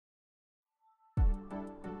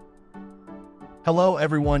Hello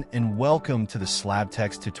everyone and welcome to the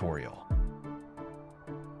SlabText tutorial.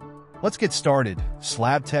 Let's get started.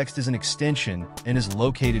 SlabText is an extension and is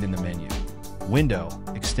located in the menu. Window,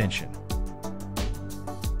 Extension.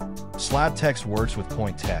 SlabText works with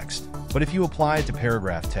point text, but if you apply it to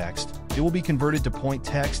paragraph text, it will be converted to point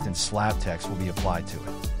text and SlabText will be applied to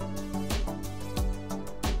it.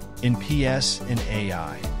 In PS and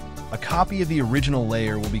AI, a copy of the original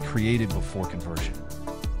layer will be created before conversion.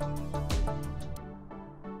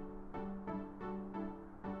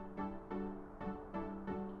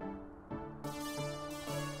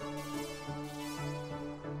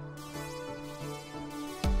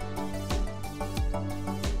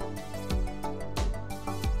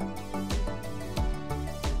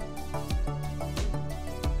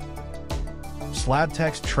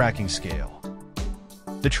 SlabText Tracking Scale.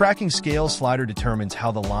 The tracking scale slider determines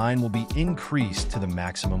how the line will be increased to the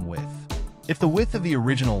maximum width. If the width of the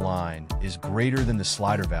original line is greater than the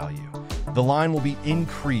slider value, the line will be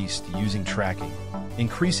increased using tracking,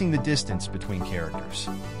 increasing the distance between characters.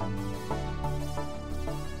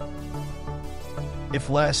 If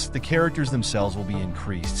less, the characters themselves will be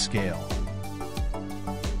increased scale.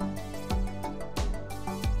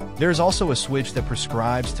 There is also a switch that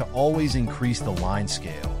prescribes to always increase the line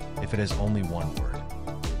scale if it has only one word.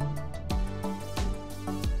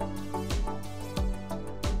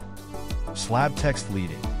 SlabText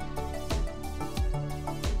Leading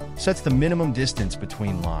sets the minimum distance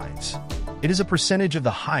between lines. It is a percentage of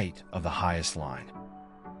the height of the highest line.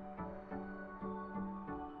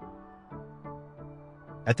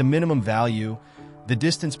 At the minimum value, the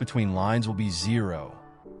distance between lines will be 0.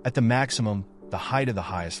 At the maximum, the height of the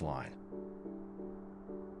highest line.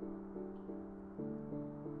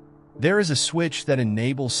 There is a switch that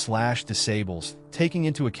enables/disables, taking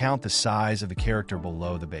into account the size of the character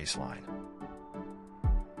below the baseline.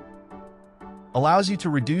 Allows you to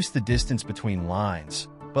reduce the distance between lines,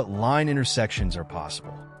 but line intersections are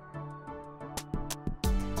possible.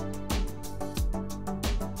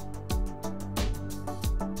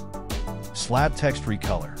 SlabText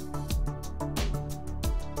ReColor.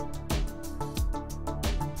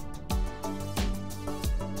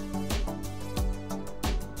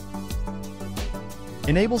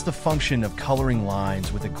 Enables the function of coloring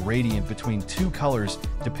lines with a gradient between two colors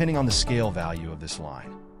depending on the scale value of this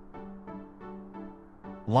line.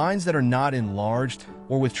 Lines that are not enlarged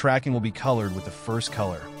or with tracking will be colored with the first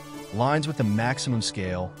color. Lines with the maximum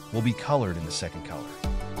scale will be colored in the second color.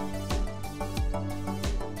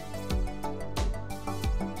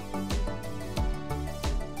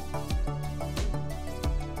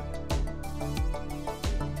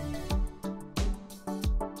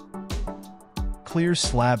 Clear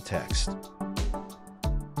SlabText.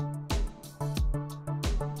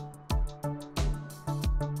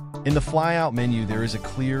 In the flyout menu, there is a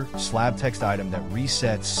clear SlabText item that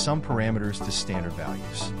resets some parameters to standard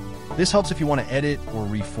values. This helps if you want to edit or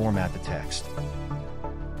reformat the text.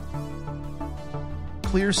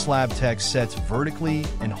 Clear SlabText sets vertically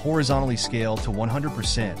and horizontally scale to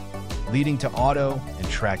 100%, leading to auto and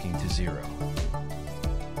tracking to 0.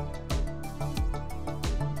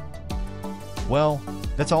 Well,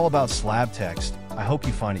 that's all about SlabText. I hope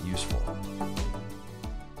you find it useful.